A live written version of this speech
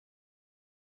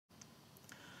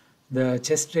The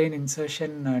chest drain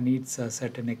insertion needs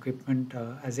certain equipment.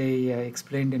 As I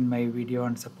explained in my video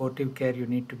on supportive care, you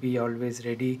need to be always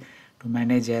ready to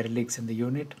manage air leaks in the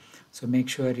unit. So make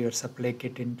sure your supply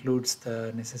kit includes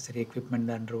the necessary equipment,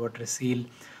 the underwater seal,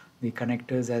 the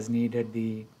connectors as needed,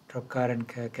 the trocar and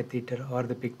catheter or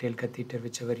the pigtail catheter,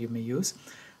 whichever you may use.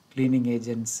 Cleaning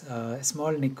agents. A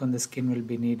small nick on the skin will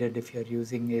be needed if you are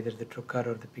using either the trocar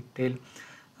or the pigtail,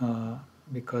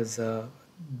 because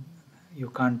you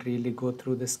can't really go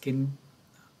through the skin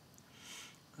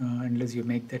unless you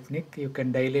make that nick. You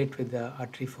can dilate with the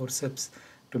artery forceps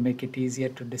to make it easier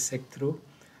to dissect through.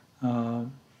 The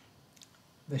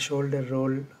shoulder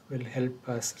roll will help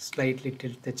us slightly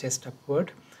tilt the chest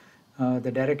upward.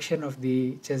 The direction of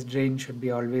the chest drain should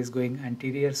be always going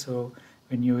anterior, so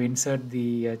when you insert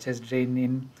the chest drain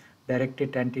in, direct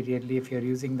it anteriorly. If you're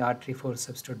using the artery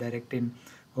forceps to direct in,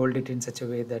 hold it in such a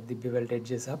way that the beveled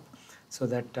edge is up so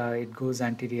that it goes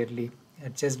anteriorly. A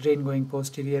chest drain going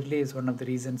posteriorly is one of the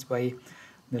reasons why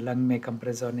the lung may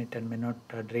compress on it and may not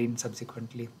drain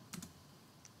subsequently.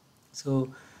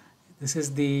 So this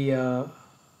is the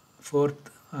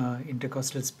fourth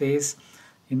intercostal space.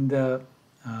 In the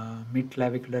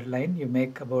mid-clavicular line, you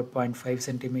make about 0.5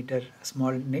 centimeter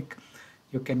small nick.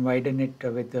 You can widen it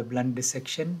with the blunt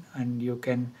dissection, and you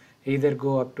can either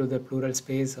go up to the pleural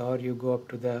space or you go up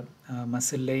to the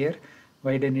muscle layer,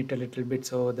 widen it a little bit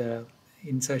so the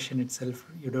insertion itself,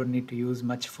 you don't need to use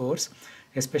much force,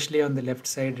 especially on the left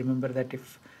side. Remember that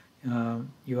if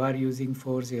you are using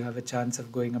force, you have a chance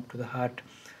of going up to the heart.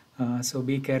 So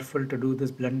be careful to do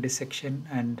this blunt dissection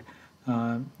and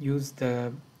you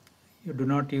do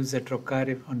not use the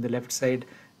trocar on the left side.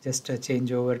 Just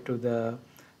change over to the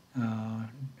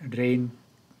drain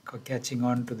catching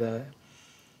on to the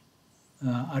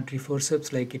artery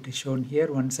forceps like it is shown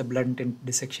here. Once a blunt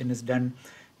dissection is done,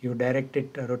 you direct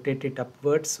it, rotate it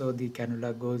upwards so the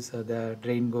cannula goes, the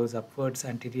drain goes upwards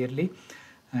anteriorly,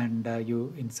 and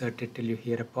you insert it till you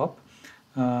hear a pop.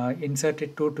 Insert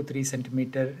it 2 to 3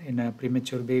 centimeter in a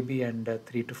premature baby and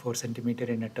 3 to 4 centimeter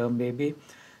in a term baby.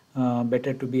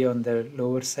 Better to be on the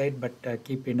lower side, but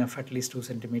keep enough, at least 2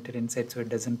 centimeter inside so it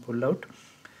doesn't pull out.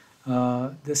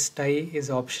 This tie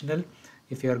is optional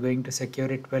if you are going to secure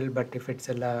it well, but if it's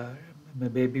a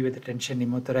baby with a tension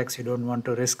pneumothorax, you don't want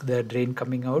to risk the drain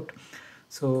coming out.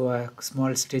 So a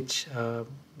small stitch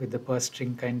with the purse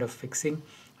string kind of fixing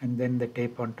and then the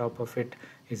tape on top of it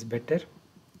is better.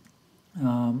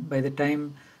 By the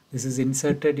time this is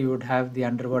inserted, you would have the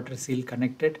underwater seal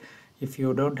connected. If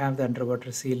you don't have the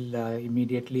underwater seal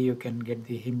immediately, you can get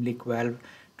the Heimlich valve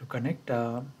to connect,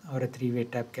 or a three-way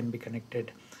tap can be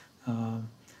connected.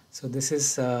 So this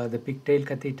is the pigtail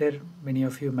catheter. Many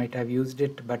of you might have used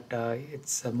it, but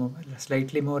it's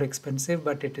slightly more expensive,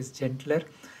 but it is gentler.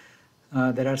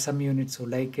 There are some units who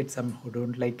like it, some who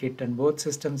don't like it, and both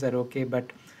systems are okay.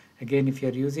 But again, if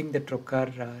you're using the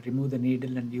trocar, remove the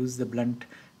needle and use the blunt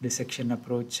dissection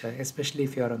approach, especially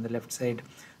if you are on the left side,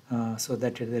 so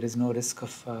that there is no risk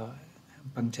of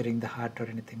puncturing the heart or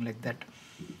anything like that.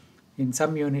 In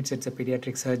some units, it's a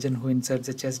pediatric surgeon who inserts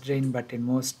a chest drain, but in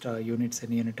most units, a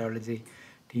neonatology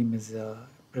team is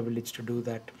privileged to do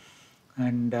that.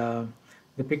 And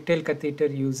the pigtail catheter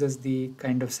uses the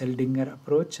kind of Seldinger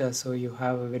approach. So you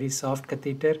have a very soft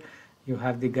catheter. You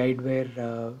have the guide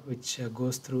wire which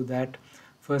goes through that.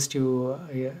 First, you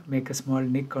make a small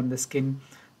nick on the skin.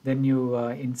 Then you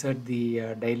insert the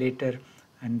dilator,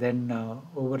 and then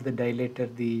over the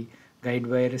dilator, the guide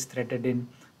wire is threaded in,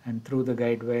 and through the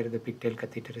guide wire the pigtail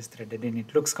catheter is threaded in.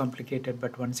 It looks complicated,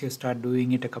 but once you start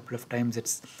doing it a couple of times,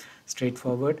 it's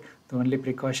straightforward. The only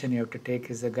precaution you have to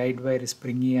take is the guide wire is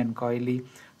springy and coily,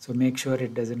 so make sure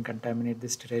it doesn't contaminate the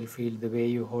sterile field. The way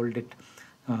you hold it,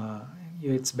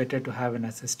 it's better to have an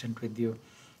assistant with you.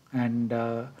 And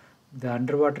the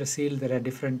underwater seal, there are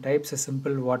different types. A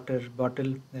simple water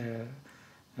bottle,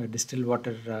 distilled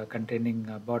water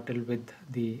containing bottle with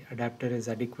the adapter is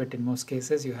adequate in most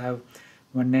cases. You have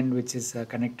one end which is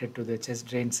connected to the chest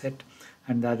drain set,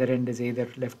 and the other end is either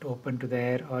left open to the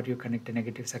air or you connect a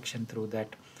negative suction through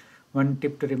that. One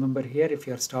tip to remember here, if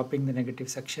you are stopping the negative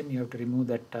suction, you have to remove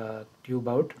that tube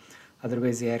out,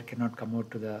 otherwise the air cannot come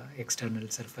out to the external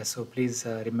surface. So please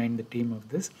remind the team of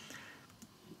this.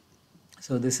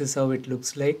 So this is how it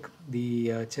looks like.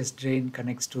 The chest drain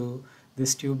connects to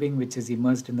this tubing which is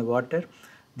immersed in the water.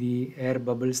 The air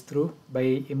bubbles through.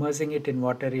 By immersing it in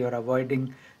water, you are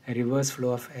avoiding a reverse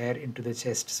flow of air into the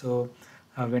chest. So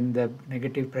when the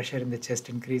negative pressure in the chest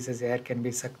increases, air can be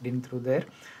sucked in through there.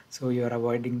 So you are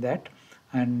avoiding that.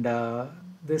 And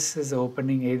this is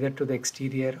opening either to the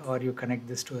exterior or you connect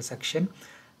this to a suction.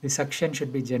 The suction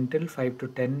should be gentle, 5 to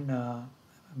 10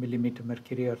 millimeter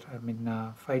mercury, or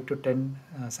 5 to 10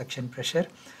 suction pressure.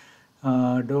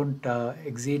 Don't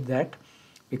exceed that,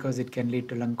 because it can lead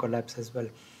to lung collapse as well.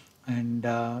 And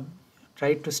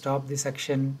try to stop the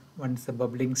suction once the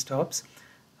bubbling stops.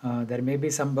 There may be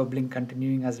some bubbling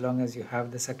continuing as long as you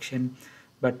have the suction,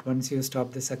 but once you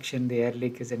stop the suction, the air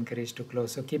leak is encouraged to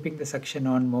close. So keeping the suction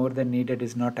on more than needed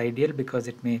is not ideal, because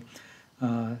it may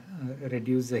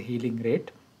reduce the healing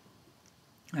rate.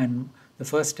 And the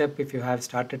first step, if you have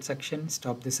started suction,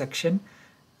 stop the suction,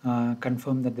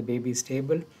 confirm that the baby is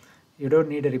stable. You don't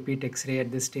need a repeat X-ray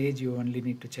at this stage. You only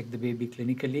need to check the baby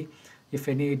clinically. If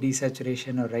any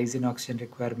desaturation or rise in oxygen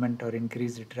requirement or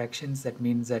increased retractions, that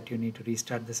means that you need to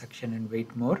restart the suction and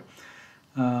wait more.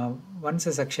 Once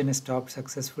the suction is stopped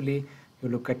successfully, you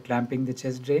look at clamping the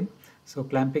chest drain. So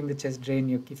clamping the chest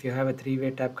drain, if you have a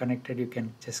three-way tap connected, you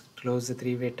can just close the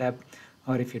three-way tap,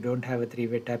 or if you don't have a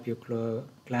three-way tap, you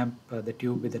clamp the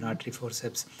tube with an artery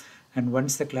forceps. And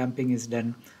once the clamping is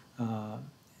done,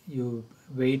 you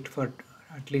wait for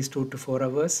at least 2 to 4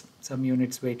 hours. Some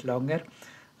units wait longer,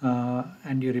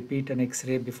 and you repeat an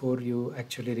X-ray before you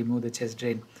actually remove the chest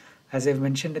drain. As I've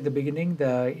mentioned at the beginning,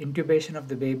 the intubation of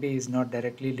the baby is not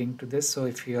directly linked to this. So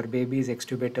if your baby is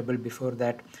extubatable before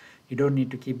that, you don't need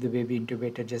to keep the baby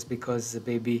intubated just because the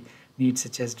baby needs a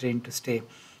chest drain to stay.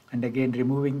 And again,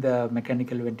 removing the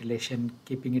mechanical ventilation,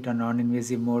 keeping it on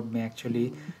non-invasive mode, may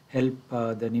actually help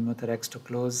the pneumothorax to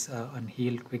close and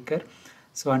heal quicker.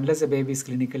 So unless the baby is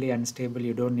clinically unstable,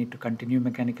 you don't need to continue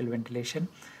mechanical ventilation.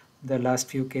 The last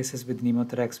few cases with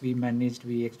pneumothorax, we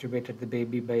extubated the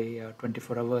baby by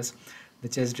 24 hours. The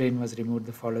chest drain was removed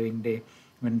the following day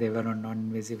when they were on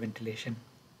non-invasive ventilation.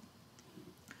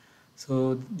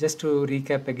 So just to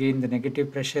recap again, the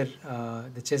negative pressure,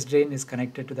 the chest drain is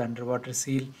connected to the underwater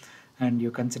seal, and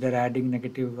you consider adding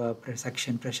negative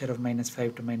suction pressure of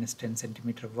 -5 to -10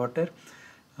 centimeter of water.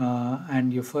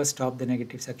 And you first stop the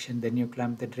negative suction, then you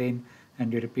clamp the drain,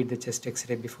 and you repeat the chest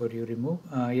X-ray before you remove.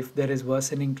 If there is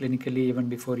worsening clinically even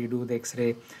before you do the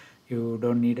X-ray, you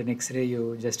don't need an X-ray,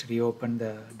 you just reopen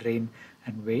the drain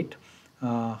and wait.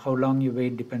 How long you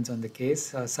wait depends on the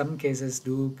case. Some cases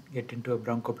do get into a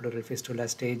bronchopleural fistula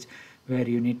stage where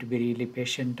you need to be really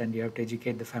patient, and you have to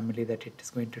educate the family that it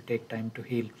is going to take time to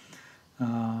heal.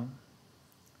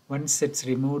 Once it's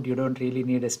removed, you don't really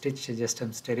need a stitch, just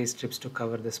some steri strips to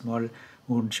cover the small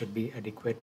wound should be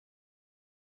adequate.